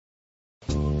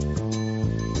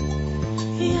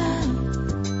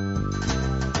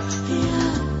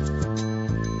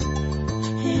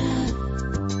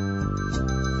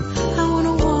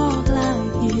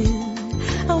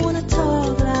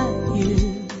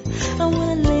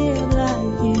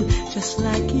just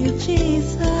like you,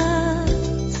 Jesus.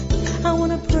 I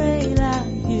wanna pray like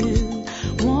you,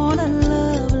 wanna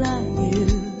love like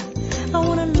you, I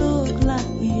wanna look like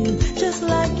you, just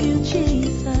like you,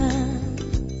 Jesus.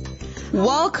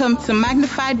 Welcome to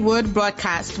Magnified Word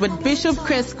Broadcast with Bishop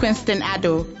Chris Quinston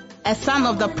Addo, a son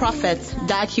of the prophet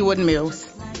Dag Heward-Mills.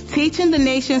 Teaching the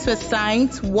nations with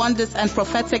signs, wonders, and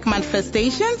prophetic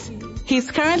manifestations, he is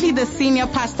currently the senior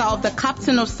pastor of the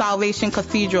Captain of Salvation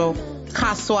Cathedral,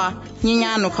 Kaswa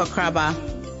Nyanyano Kokraba.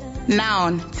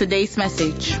 Now, today's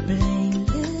message.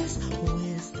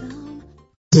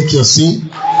 Take your seat.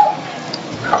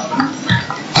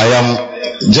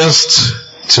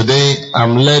 Today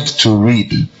I'm led to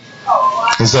read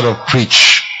instead of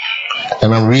preach.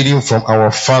 And I'm reading from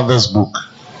our Father's book.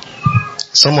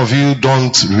 Some of you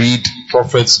don't read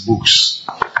prophets' books.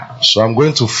 So I'm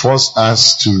going to force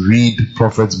us to read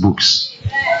prophets' books.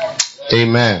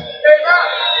 Amen.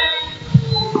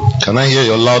 Can I hear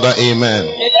your louder amen?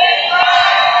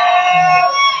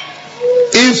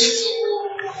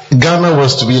 If Ghana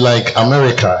was to be like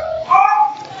America,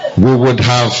 we would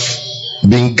have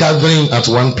been gathering at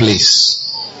one place.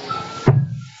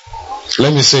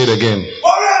 Let me say it again.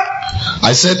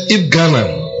 I said if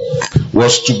Ghana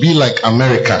was to be like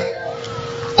America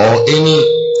or any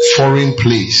foreign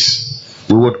place,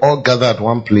 we would all gather at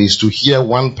one place to hear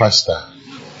one pastor.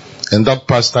 And that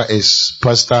pastor is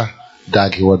Pastor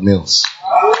Dag Heward-Mills.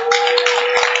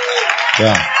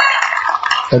 Yeah.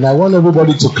 And I want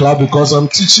everybody to clap because I'm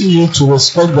teaching you to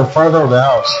respect the father of the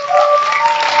house.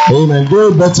 Amen.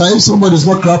 Do it better. If somebody's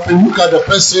not clapping, look at the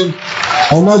person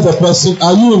and not the person.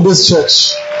 Are you in this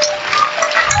church?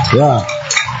 Yeah.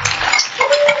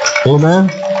 Amen.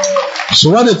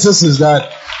 So what it is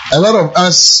that a lot of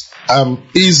us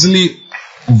easily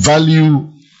value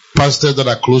pastors that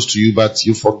are close to you, but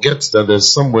you forget that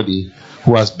there's somebody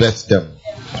who has birthed them.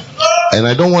 And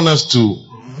I don't want us to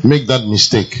make that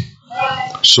mistake.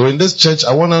 So in this church,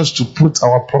 I want us to put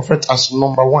our prophet as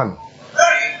number one.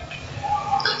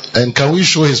 And can we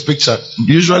show his picture?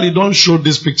 Usually don't show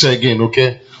this picture again,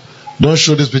 okay? Don't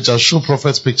show this picture. Show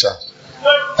prophet's picture.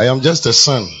 I am just a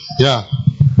son. Yeah.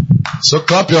 So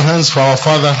clap your hands for our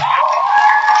father.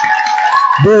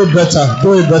 Do it better.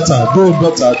 Do it better. Do it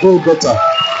better. Do it better.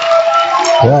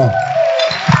 Yeah.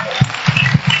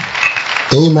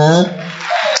 Amen.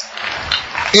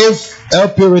 If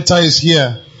LP Rita is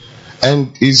here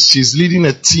and she's leading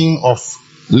a team of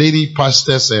lady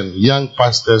pastors and young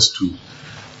pastors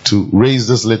to raise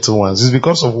these little ones, it's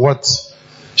because of what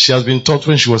she has been taught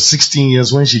when she was 16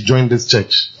 years when she joined this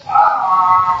church.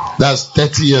 That's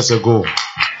 30 years ago.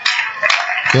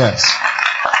 Yes.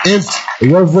 If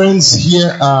reverends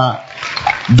here are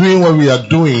doing what we are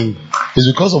doing,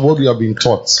 it's because of what we have been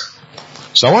taught.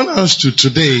 So I want us to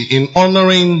today, in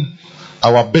honoring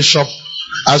our bishop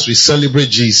as we celebrate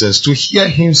Jesus, to hear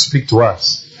him speak to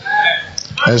us.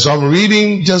 And so I'm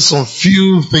reading just some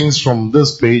few things from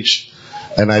this page,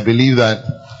 and I believe that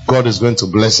God is going to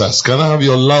bless us. Can I have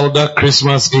your louder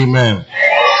Christmas amen?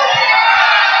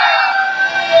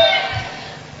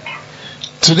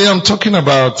 Today I'm talking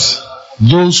about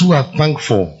those who are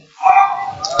thankful.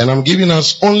 And I'm giving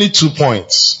us only 2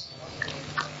 points.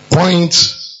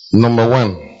 Point number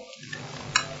 1.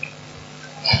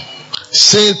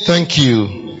 Say thank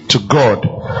you to God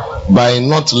by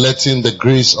not letting the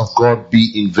grace of God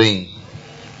be in vain.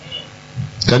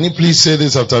 Can you please say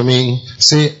this after me?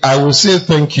 Say, I will say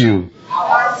thank you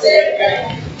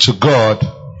to God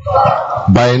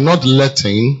by not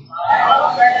letting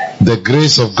the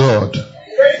grace of God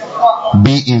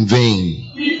be in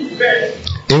vain.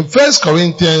 In 1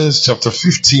 Corinthians chapter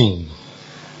 15,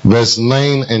 verse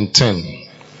 9 and 10.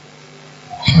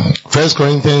 1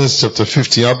 Corinthians chapter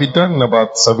 15. I'll be done in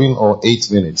about 7 or 8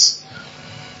 minutes.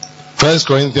 1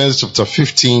 Corinthians chapter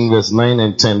 15, verse 9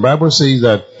 and 10. Bible says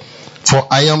that, for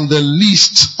I am the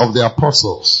least of the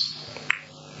apostles,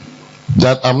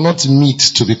 that I'm not meet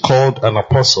to be called an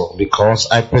apostle, because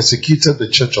I persecuted the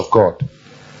church of God.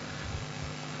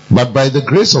 But by the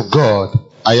grace of God,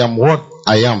 I am what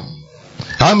I am.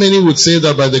 How many would say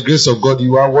that by the grace of God,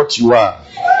 you are what you are?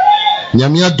 I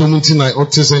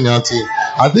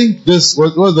think this,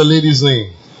 what was the lady's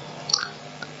name?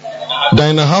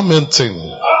 Dinah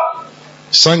Hamilton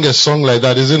sang a song like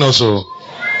that, is it not so?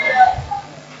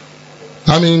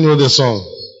 How many know the song?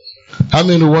 How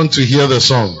many want to hear the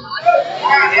song?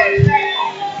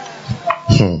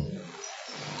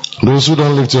 Those who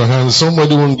don't lift your hands,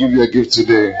 somebody won't give you a gift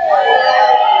today.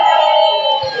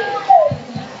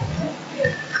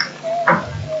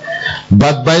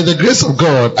 But by the grace of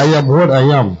God, I am what I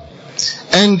am.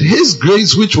 And his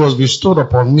grace which was bestowed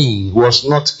upon me was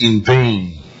not in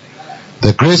vain.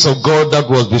 The grace of God that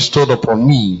was bestowed upon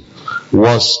me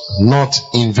was not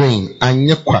in vain.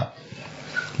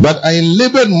 But I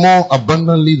labored more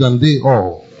abundantly than they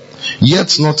all.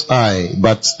 Yet not I,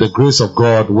 but the grace of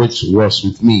God which was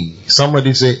with me.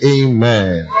 Somebody say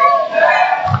amen.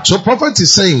 So prophet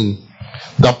is saying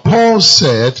that Paul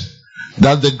said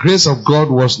that the grace of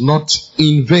God was not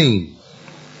in vain.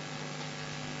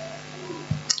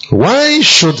 Why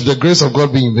should the grace of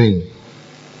God be in vain?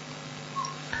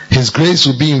 His grace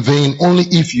will be in vain only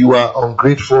if you are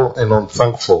ungrateful and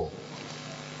unthankful.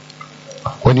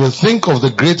 When you think of the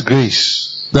great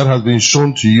grace that has been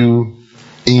shown to you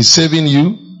in saving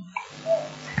you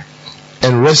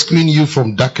and rescuing you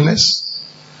from darkness,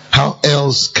 how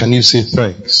else can you say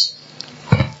thanks?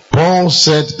 Paul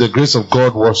said the grace of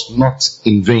God was not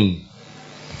in vain.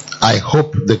 I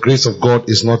hope the grace of God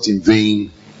is not in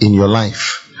vain in your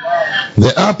life.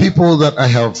 There are people that I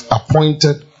have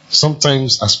appointed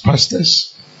sometimes as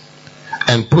pastors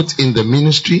and put in the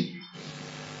ministry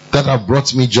that have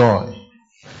brought me joy.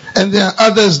 And there are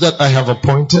others that I have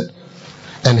appointed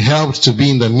and helped to be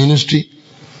in the ministry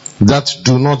that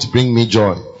do not bring me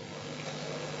joy.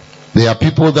 There are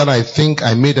people that I think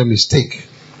I made a mistake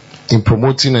in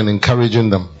promoting and encouraging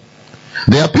them.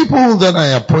 There are people that I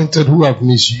appointed who have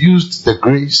misused the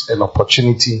grace and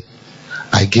opportunity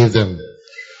I gave them.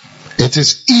 It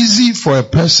is easy for a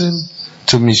person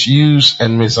to misuse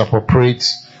and misappropriate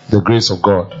the grace of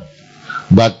God.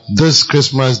 But this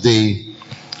Christmas day,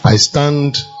 I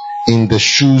stand in the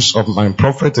shoes of my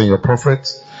prophet and your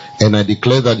prophet, and I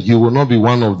declare that you will not be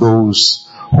one of those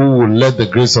who will let the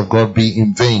grace of God be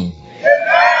in vain.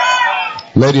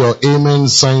 Let your amen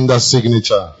sign that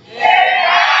signature.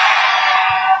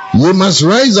 You must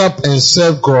rise up and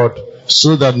serve God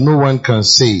so that no one can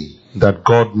say that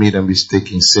God made a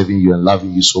mistake in saving you and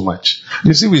loving you so much.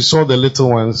 You see, we saw the little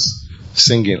ones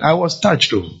singing. I was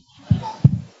touched though.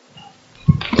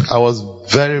 I was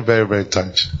very, very, very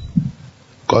touched.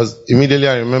 Because immediately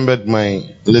I remembered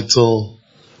my little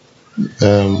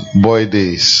boy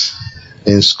days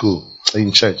in school,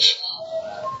 in church.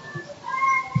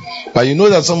 But you know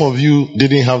that some of you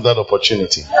didn't have that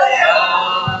opportunity.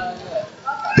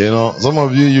 You know, some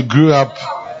of you, you grew up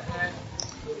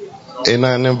in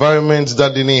an environment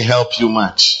that didn't help you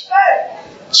much.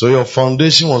 So your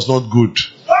foundation was not good.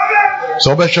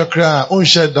 So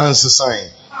unshare dance sign.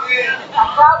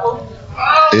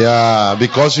 Yeah,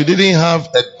 because you didn't have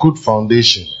a good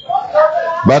foundation.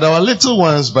 But our little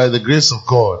ones, by the grace of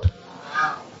God,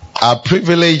 are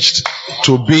privileged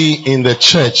to be in the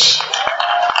church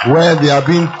where they are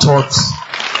being taught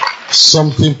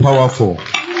something powerful.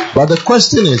 But the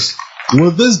question is,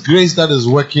 will this grace that is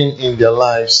working in their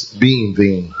lives be in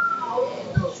vain?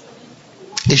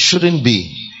 It shouldn't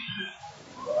be.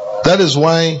 That is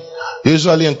why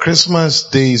usually on Christmas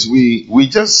days we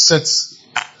just set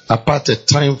apart a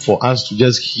time for us to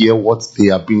just hear what they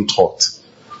are being taught.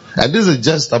 And this is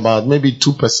just about maybe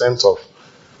 2% of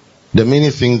the many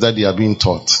things that they are being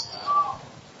taught.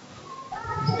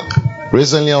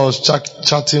 Recently I was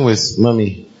chatting with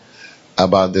Mommy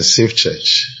about the Safe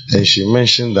Church, and she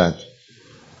mentioned that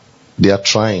they are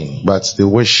trying, but they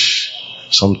wish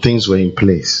some things were in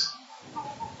place.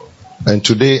 And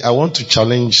today I want to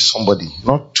challenge somebody,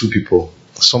 not two people,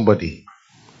 somebody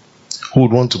who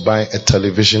would want to buy a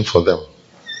television for them,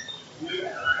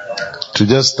 to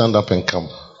just stand up and come,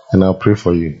 and I'll pray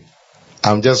for you.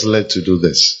 I'm just led to do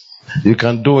this. You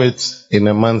can do it in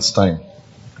a month's time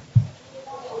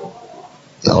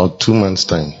or 2 months'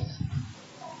 time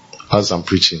as I'm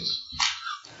preaching.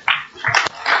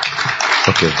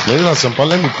 Okay,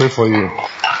 let me pray for you.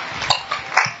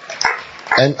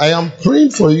 And I am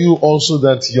praying for you also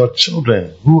that your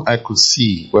children, who I could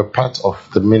see were part of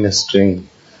the ministering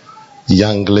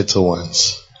young little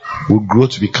ones, will grow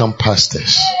to become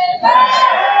pastors.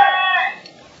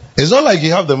 It's not like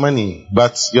you have the money,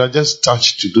 but you are just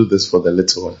touched to do this for the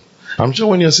little one. I'm sure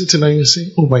when you're sitting there, you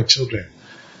say, oh, my children.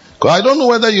 Because I don't know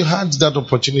whether you had that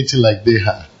opportunity like they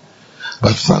had.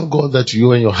 But thank God that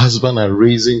you and your husband are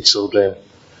raising children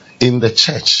in the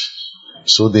church,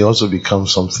 so they also become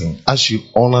something. As you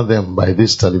honor them by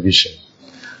this television,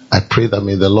 I pray that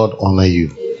may the Lord honor you.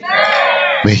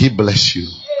 May He bless you.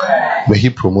 May He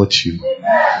promote you.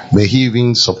 May He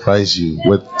even surprise you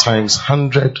with times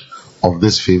 100 of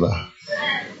this favor.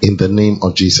 In the name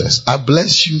of Jesus. I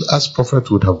bless you as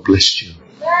prophet would have blessed you.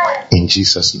 In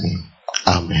Jesus' name.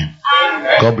 Amen.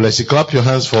 God bless you. Clap your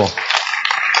hands for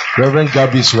Reverend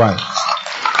Gabby's wife.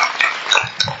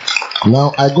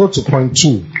 Now I go to point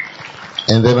 2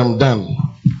 and then I'm done.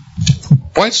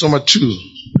 Point number 2.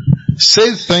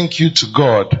 Say thank you to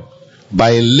God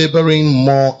by laboring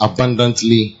more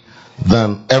abundantly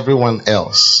than everyone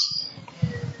else.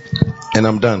 And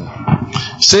I'm done.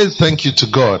 Say thank you to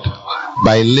God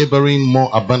by laboring more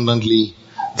abundantly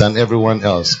than everyone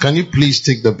else. Can you please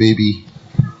take the baby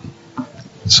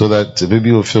so that the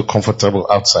baby will feel comfortable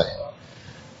outside?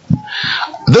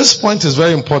 This point is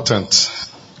very important.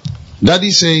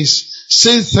 Daddy says,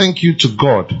 say thank you to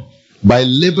God by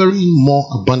laboring more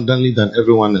abundantly than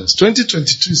everyone else.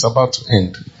 2022 is about to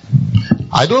end.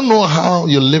 I don't know how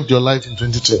you lived your life in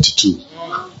 2022,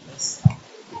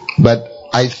 but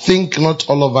I think not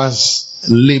all of us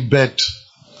labored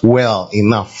well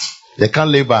enough. You can't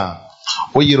labor.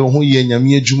 You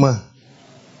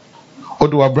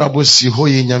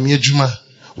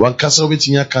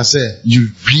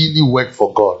really work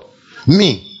for God.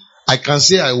 Me, I can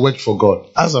say I worked for God.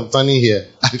 As I'm standing here,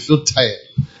 I feel tired.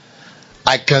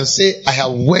 I can say I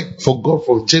have worked for God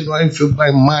from January,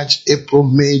 February, March, April,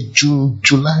 May, June,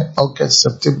 July, August,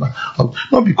 September.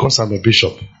 Not because I'm a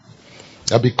bishop,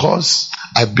 but because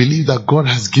I believe that God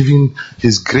has given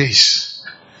His grace.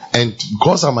 And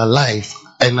because I'm alive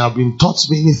and I've been taught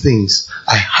many things,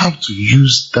 I have to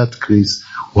use that grace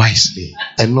wisely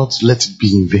and not let it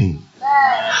be in vain.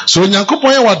 So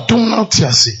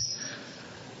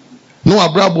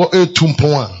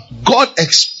God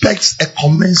expects a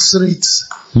commensurate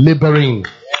laboring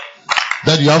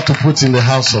that you have to put in the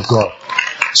house of God.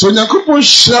 So Nyakopon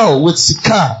shall with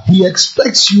Sika, He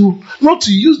expects you not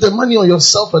to use the money on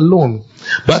yourself alone,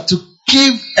 but to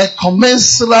give a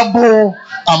commensurable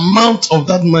amount of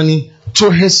that money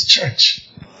to His church.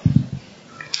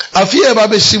 Afia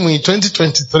Babeshimu in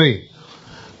 2023,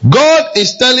 God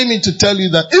is telling me to tell you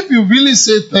that if you really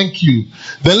say thank you,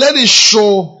 then let it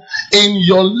show in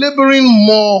your laboring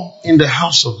more in the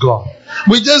house of God.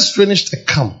 We just finished a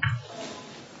camp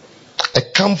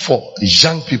for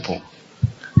young people.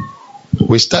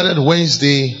 We started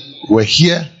Wednesday, we're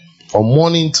here from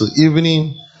morning to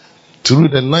evening, through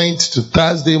the night to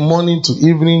Thursday morning to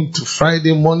evening, to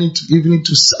Friday morning to evening,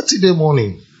 to Saturday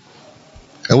morning.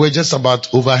 And we're just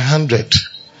about over 100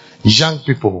 young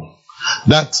people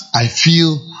that I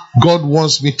feel God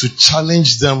wants me to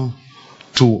challenge them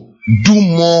to do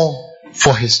more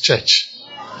for His church.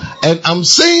 And I'm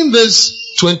saying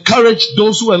this to encourage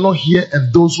those who are not here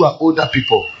and those who are older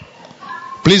people.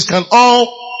 Please, can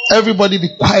everybody be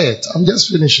quiet? I'm just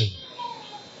finishing.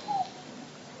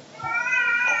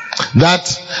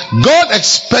 That God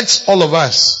expects all of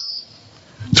us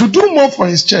to do more for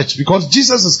His church because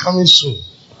Jesus is coming soon.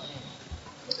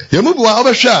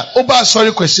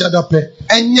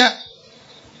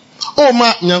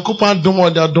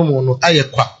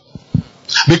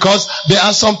 Because there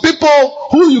are some people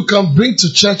who you can bring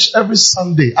to church every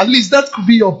Sunday. At least that could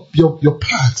be your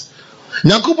part.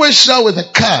 Nyankopon is share with a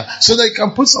car so that you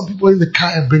can put some people in the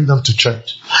car and bring them to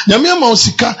church. Nyame ma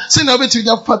osika say na betu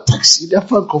dia fa taxi, dia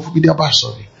fa kofu bi dia ba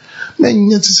sorry. Men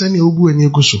nyati say na obu ani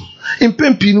egoso. In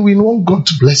Pempin we want God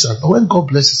to bless us. But when God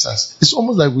blesses us, it's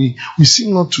almost like we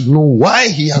seem not to know why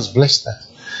He has blessed us.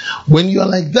 When you are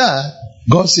like that,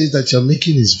 God says that you're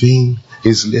making His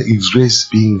grace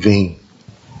being vain.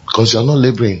 Because you're not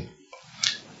laboring.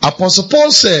 Apostle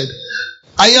Paul said,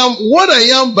 I am what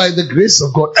I am by the grace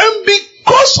of God. And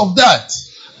because of that,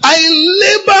 I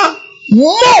labor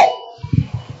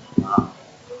more.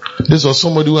 This was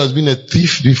somebody who has been a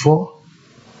thief before.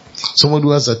 Somebody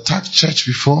who has attacked church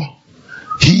before.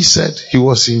 He said he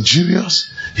was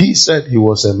injurious. He said he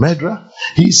was a murderer.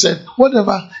 He said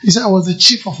whatever. He said I was the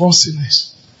chief of all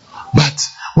sinners. But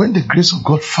when the grace of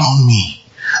God found me,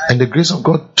 and the grace of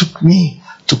God took me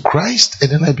to Christ,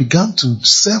 and then I began to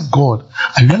serve God,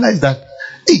 I realized that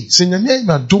that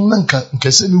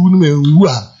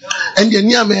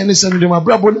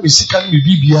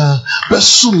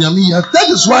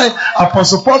is why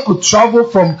Apostle Paul could travel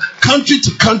from country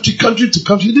to country.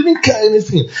 He didn't care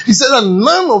anything. He said that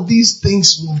none of these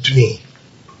things moved me.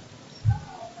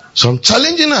 So I'm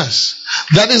challenging us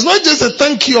that it's not just a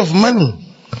thank you of money.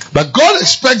 But God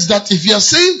expects that if you are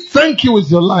saying thank you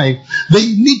with your life, then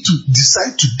you need to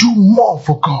decide to do more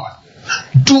for God.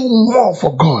 Do more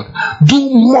for God. Do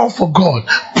more for God.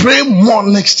 Pray more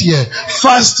next year.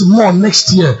 Fast more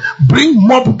next year. Bring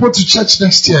more people to church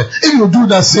next year. If you do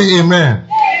that, say amen.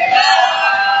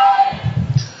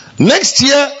 Next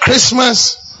year,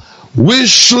 Christmas, we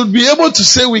should be able to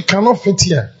say we cannot fit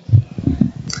here.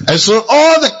 And so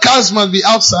all the cars must be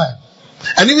outside.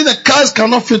 And even the cars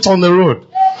cannot fit on the road.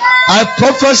 I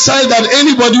prophesy that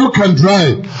anybody who can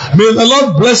drive, may the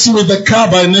Lord bless you with the car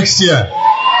by next year.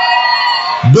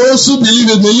 Those who believe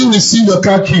it, may you receive your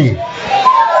car key.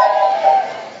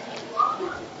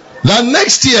 That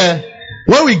next year,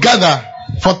 when we gather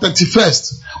for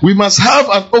 31st, we must have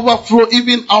an overflow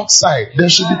even outside. There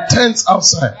should be tents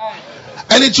outside.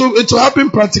 And it will happen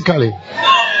practically.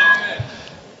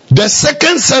 The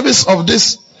second service of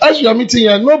this, as you are meeting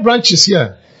here, no branches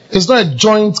here. It's not a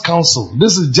joint council.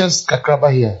 This is just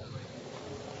Kakraba here.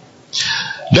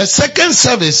 The second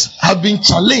service have been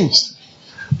challenged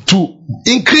to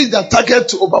increase their target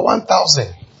to over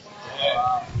 1,000.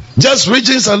 Just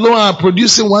regions alone are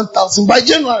producing 1,000 by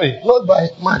January, not by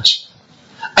March.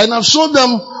 And I've shown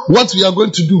them what we are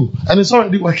going to do, and it's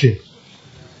already working.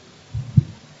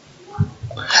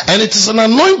 And it is an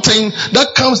anointing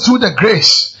that comes through the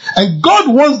grace. And God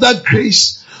wants that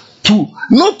grace to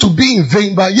not to be in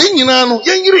vain, but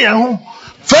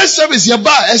first service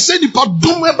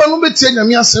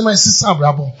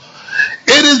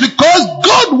it is because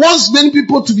God wants many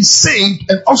people to be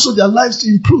saved and also their lives to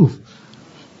improve.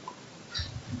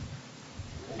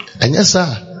 And yes,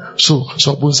 sir. So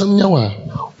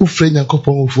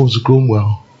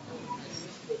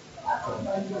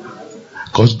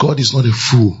because God is not a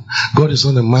fool. God is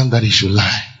not a man that he should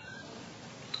lie.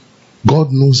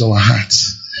 God knows our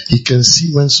hearts. He can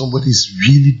see when somebody is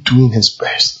really doing his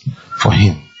best for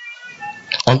him.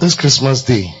 On this Christmas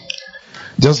day,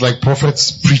 just like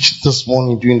prophets preached this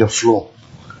morning during the flow,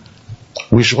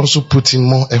 we should also put in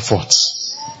more efforts.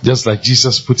 Just like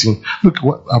Jesus put in. Look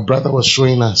what our brother was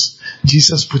showing us.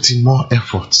 Jesus put in more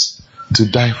efforts to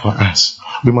die for us.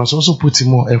 We must also put in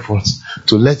more efforts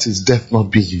to let his death not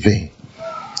be in vain.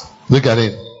 Look at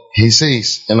it. He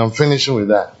says, and I'm finishing with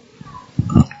that.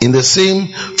 In the same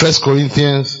 1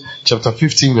 Corinthians chapter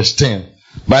 15 verse 10,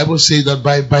 Bible says that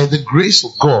by the grace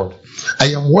of God,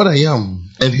 I am what I am,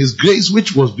 and his grace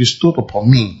which was bestowed upon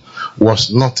me was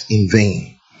not in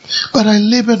vain. But I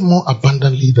labored more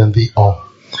abundantly than they all.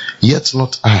 Yet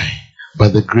not I,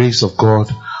 but the grace of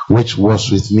God which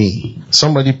was with me.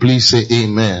 Somebody please say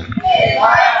amen.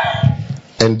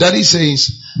 And Daddy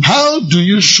says, how do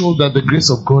you show that the grace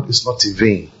of God is not in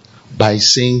vain? By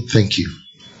saying thank you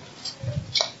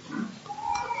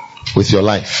with your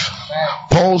life.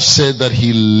 Paul said that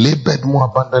he labored more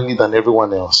abundantly than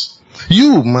everyone else.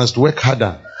 You must work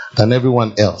harder than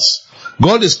everyone else.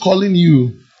 God is calling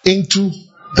you into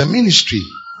the ministry.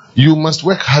 You must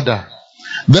work harder.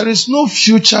 There is no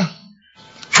future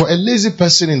for a lazy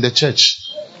person in the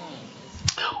church.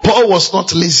 Paul was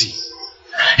not lazy.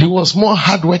 He was more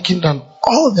hardworking than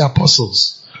all the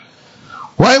apostles.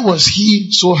 Why was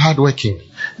he so hardworking?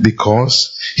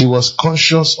 Because he was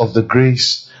conscious of the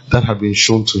grace that had been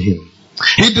shown to him.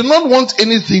 He did not want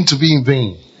anything to be in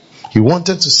vain. He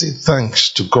wanted to say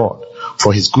thanks to God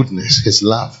for his goodness, his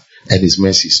love, and his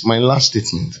mercies. My last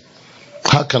statement.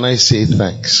 How can I say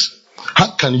thanks?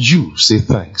 How can you say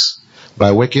thanks?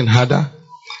 By working harder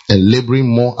and laboring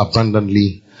more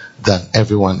abundantly than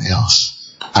everyone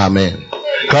else. Amen.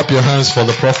 Clap your hands for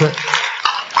the prophet.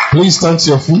 Please stand to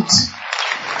your feet.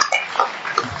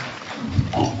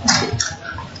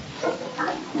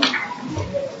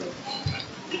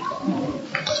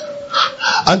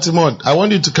 Auntie Maud, I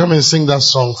want you to come and sing that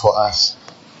song for us.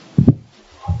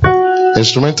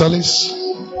 Instrumentalists,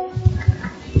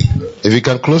 if you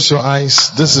can close your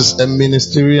eyes, this is a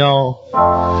ministerial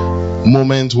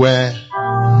moment where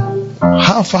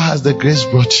how far has the grace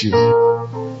brought you?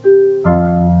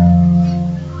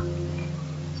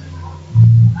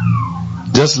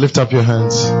 Just lift up your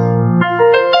hands.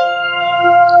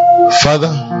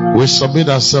 Father, we submit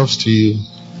ourselves to you.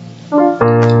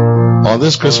 On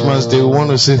this Christmas day, we want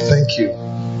to say thank you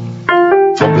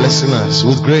for blessing us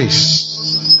with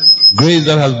grace. Grace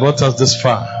that has brought us this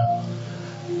far.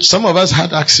 Some of us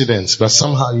had accidents, but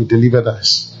somehow you delivered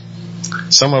us.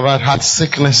 Some of us had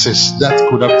sicknesses that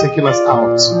could have taken us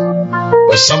out,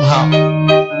 but somehow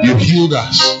you healed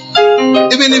us.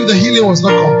 Even if the healing was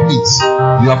not complete,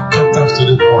 you have kept us to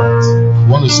the point. I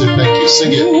want to say thank you.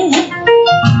 Sing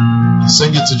it.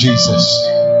 Sing it to Jesus.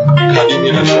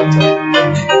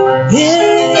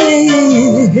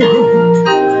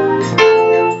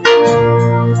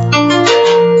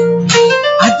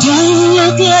 I don't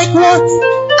look like what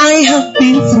I have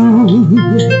been through.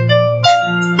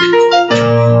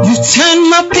 You turned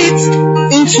my pit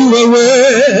into a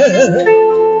well.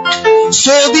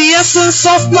 So the essence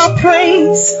of my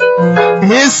praise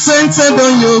is centered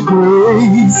on your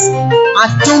grace. I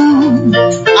don't.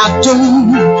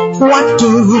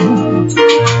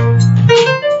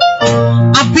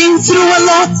 I've been through a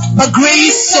lot, but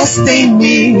grace sustained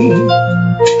me.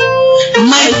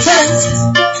 My test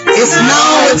is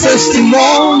now a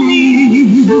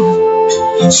testimony.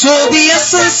 So the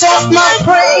essence of my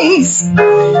praise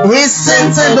is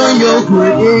centered on your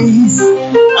grace.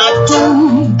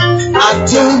 I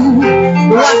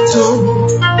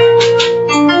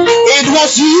It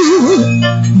was you,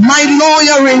 my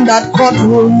lawyer in that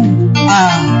courtroom.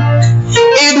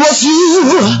 It was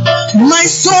you, my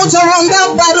soldier on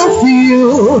that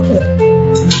battlefield.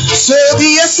 So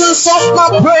the essence of my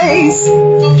praise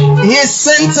is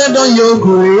centered on your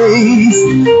grace.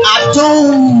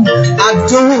 Adom.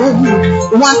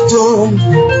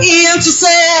 Ian to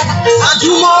say,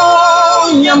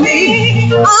 Adumo, Yami,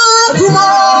 Adum.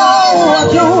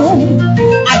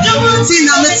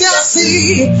 Tina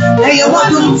Metiasi, and you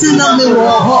want Tina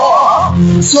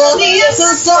Miwo. So the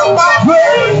essence of my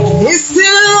praise is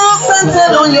still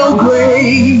centered on your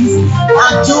grace.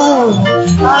 Adum.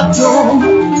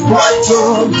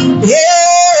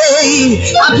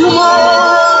 Hey,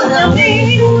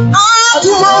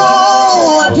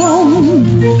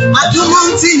 Adum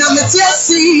Tina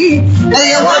Metiasi, and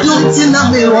you want Tina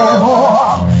Miwo.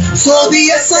 So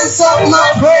the essence of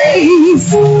my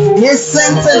praise is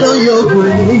centered on your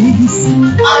grace.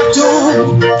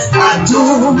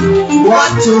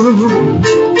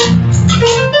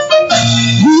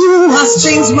 Who has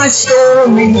changed my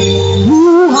story?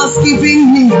 Who has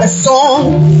given me a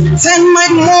song? Turn my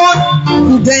mourn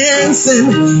to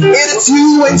dancing. It is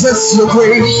you and just your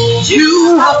grace.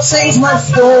 You have changed my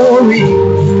story.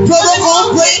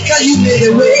 Protocol breaker, you made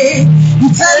a way. You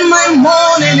turn my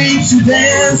morning into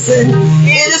dancing.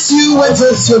 It is you and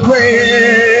just your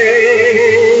grace.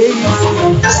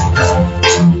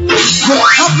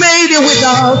 I've made it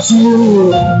without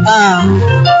you.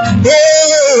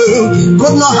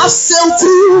 Could not have sailed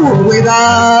through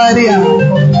without you.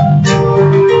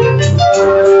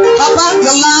 About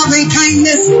your love and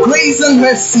kindness, grace and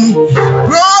mercy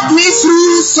brought me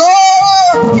through. So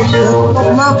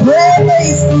of my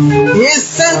praise is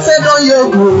centered on your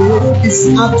grace.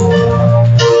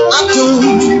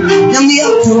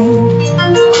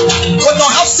 Could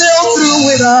not have sailed through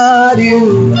without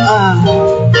you.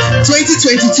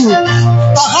 2022, I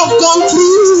have gone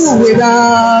through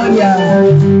without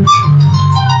you.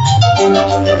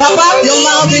 About your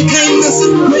love and kindness,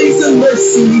 grace and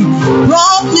mercy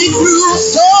brought me through.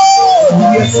 So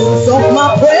the essence of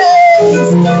my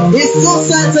praise is so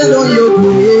centered on your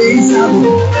grace.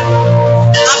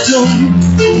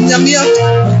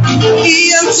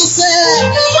 Ian to say,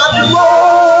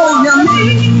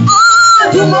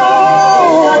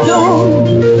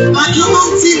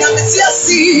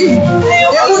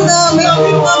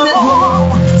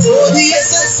 so the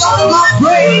essence of my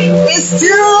praise is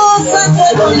still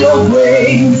centered on your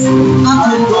grace. So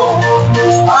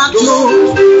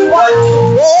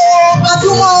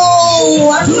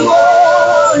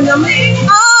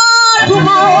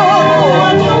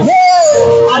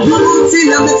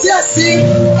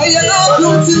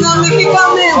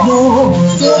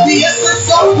the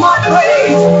essence of my praise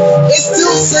is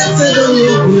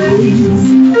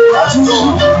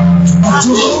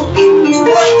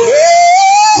still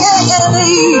centered on your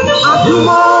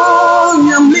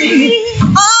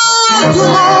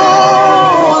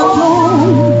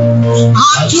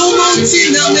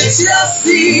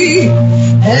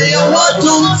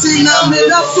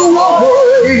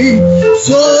grace.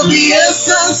 So the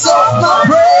essence of my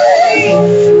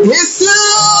praise is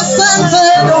still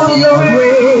centered on your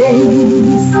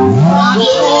grace.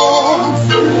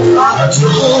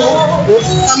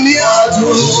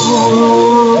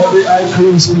 Every eye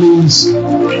closed, please.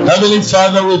 Heavenly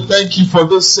Father, we thank you for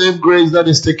this same grace that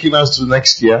is taking us to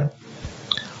next year.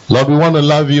 Lord, we want to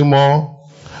love you more.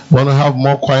 We want to have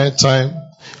more quiet time.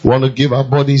 We want to give our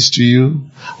bodies to you.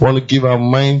 We want to give our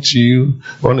mind to you.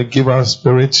 We want to give our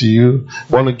spirit to you.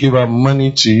 We want to give our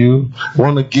money to you. We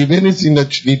want to give anything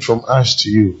that you need from us to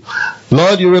you.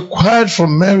 Lord, you required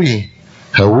from Mary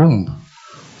her womb.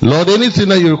 Lord, anything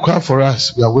that you require for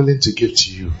us, we are willing to give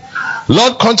to you.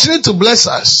 Lord, continue to bless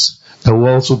us. That will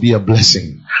also be a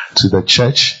blessing to the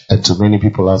church and to many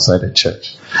people outside the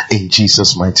church. In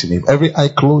Jesus' mighty name. Every eye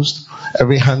closed,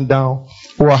 every hand down.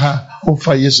 You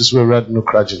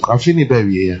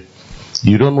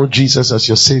don't know Jesus as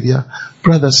your Savior.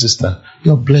 Brother, sister,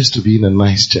 you're blessed to be in a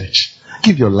nice church.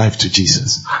 Give your life to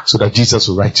Jesus so that Jesus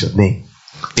will write your name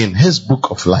in his book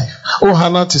of life. Oh,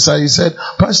 Hannah Tisai said,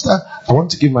 Pastor, I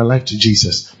want to give my life to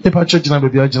Jesus.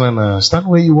 Stand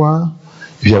where you are.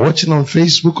 If you're watching on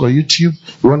Facebook or YouTube,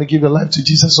 you want to give your life to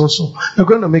Jesus also, you're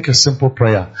going to make a simple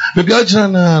prayer. Maybe I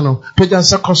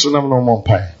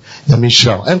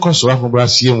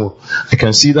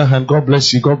can see that hand. God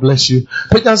bless you. God bless you.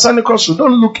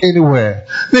 Don't look anywhere.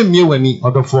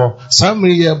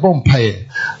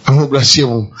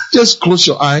 Just close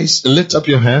your eyes and lift up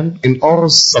your hand in all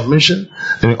submission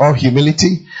and in all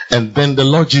humility, and then the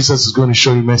Lord Jesus is going to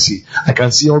show you mercy. I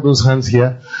can see all those hands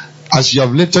here. As you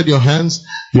have lifted your hands,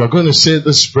 you are going to say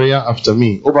this prayer after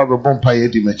me.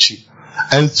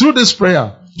 And through this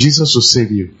prayer, Jesus will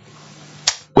save you.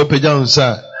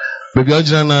 Baby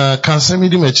Ojana kansa mi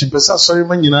di mechi pesa sorry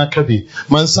man nyina kabi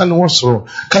mansa ne wosoro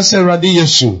kasa Awurade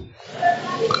Yesu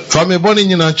fa me boni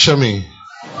nyina chame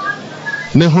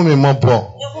ne hu me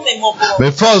mobo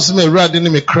me falls me Awurade ne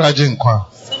me kraje nkwa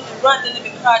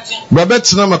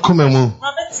Robert na makoma mu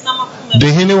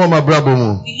de hini wo mabrabo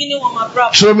mu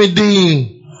show me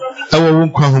din ewo wo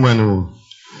nkwa homa no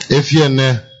efie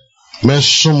ne me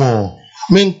somo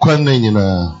me nkwa na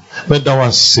nyina me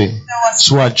dawase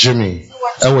so ajemi.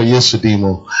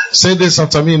 Say this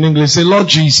after me in English. Say, Lord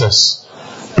Jesus,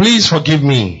 please forgive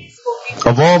me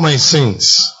of all my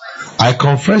sins. I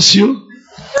confess you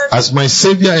as my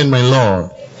Savior and my Lord.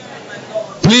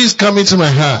 Please come into my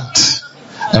heart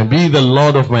and be the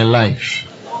Lord of my life.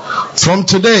 From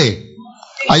today,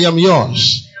 I am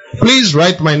yours. Please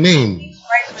write my name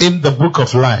in the book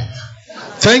of life.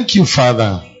 Thank you,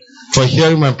 Father, for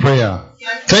hearing my prayer.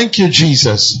 Thank you,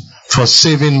 Jesus, for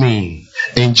saving me.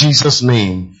 In Jesus'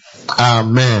 name,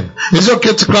 amen. Is it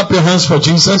okay to clap your hands for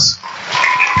Jesus?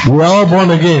 We are all born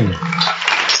again.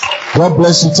 God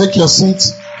bless you. Take your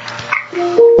seat.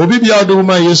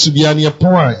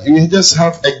 You just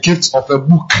have a gift of a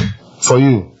book for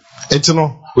you.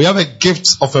 We have a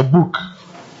gift of a book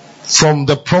from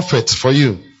the prophet for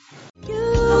you.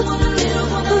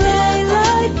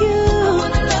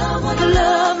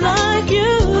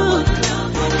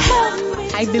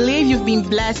 I believe you've been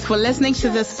blessed for listening to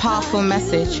this powerful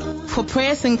message. For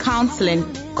prayers and counseling,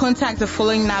 contact the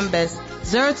following numbers: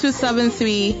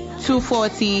 0273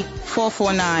 240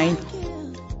 449,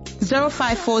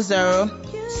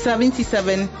 0540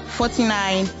 77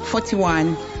 49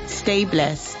 41. Stay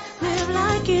blessed.